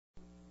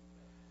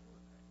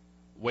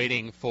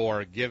waiting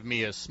for Give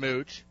Me a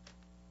Smooch.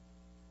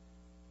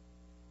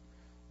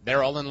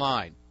 They're all in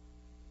line.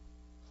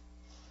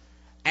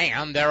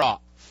 And they're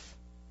off.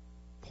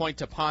 Point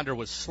to Ponder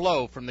was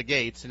slow from the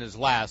gates in his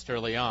last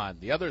early on.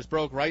 The others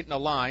broke right in a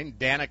line.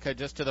 Danica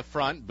just to the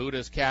front.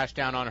 Buddha's Cash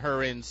down on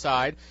her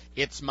inside.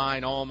 It's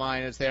Mine, All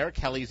Mine is there.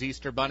 Kelly's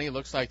Easter Bunny.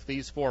 Looks like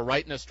these four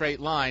right in a straight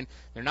line.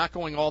 They're not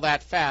going all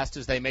that fast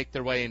as they make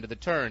their way into the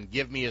turn.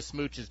 Give Me a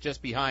Smooch is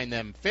just behind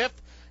them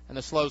fifth. And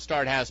the slow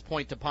start has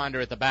Point to Ponder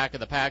at the back of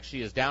the pack.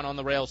 She is down on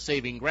the rail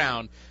saving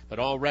ground, but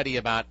already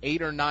about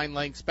 8 or 9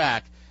 lengths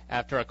back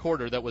after a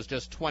quarter that was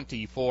just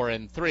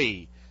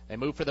 24-3. They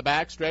move for the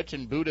backstretch,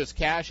 and Buddha's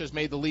Cash has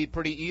made the lead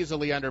pretty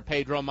easily under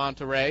Pedro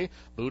Monterrey.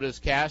 Buddha's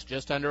Cash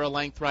just under a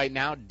length right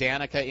now.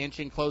 Danica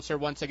inching closer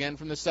once again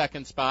from the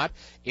second spot.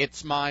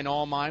 It's Mine,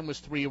 All Mine was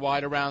 3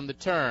 wide around the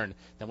turn.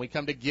 Then we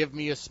come to Give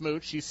Me a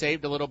Smooch. She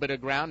saved a little bit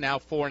of ground, now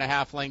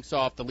 4.5 lengths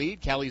off the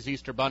lead. Kelly's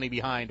Easter Bunny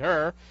behind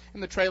her.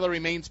 And the trailer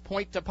remains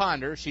Point to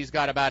Ponder. She's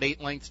got about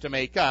 8 lengths to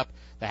make up.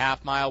 The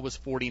half mile was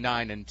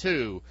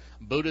 49-2.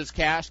 Buddha's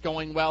Cash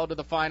going well to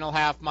the final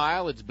half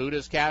mile. It's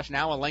Buddha's Cash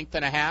now a length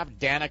and a half.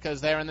 Danica's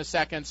there in the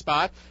second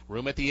spot.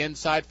 Room at the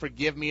inside for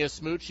Give Me a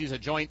Smooch. She's a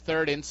joint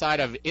third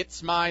inside of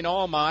It's Mine,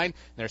 All Mine.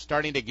 They're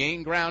starting to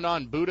gain ground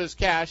on Buddha's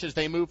Cash as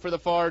they move for the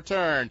far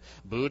turn.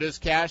 Buddha's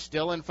Cash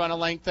still in front a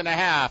length and a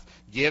half.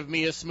 Give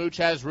Me a Smooch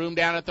has room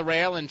down at the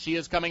rail, and she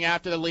is coming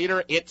after the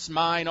leader. It's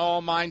Mine,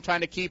 All Mine,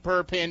 trying to keep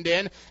her pinned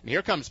in. And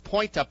here comes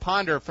Point to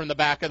Ponder from the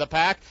back of the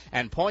pack,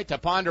 and Point to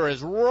Ponder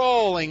is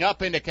rolling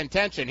up into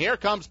contention. Here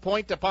comes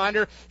Point to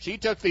Ponder. She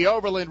took the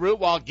overland route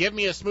while Give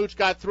Me a Smooch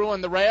got through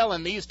on the rail,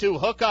 and these two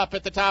hook up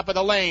at the top of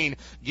the lane.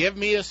 Give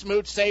Me a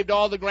Smooch saved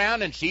all the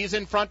ground, and she's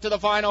in front to the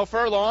final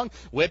furlong.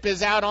 Whip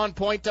is out on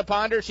Point to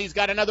Ponder. She's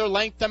got another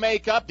length to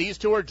make up. These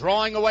two are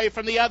drawing away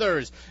from the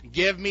others.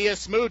 Give Me a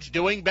Smooch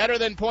doing better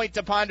than Point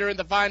to Ponder in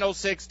the final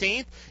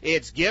 16th.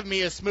 It's Give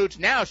Me a Smooch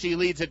now. She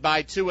leads it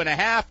by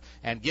 2.5,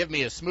 and Give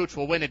Me a Smooch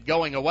will win it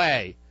going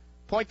away.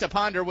 Point to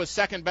Ponder was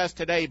second best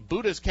today.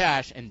 Buddha's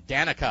Cash and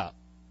Danica.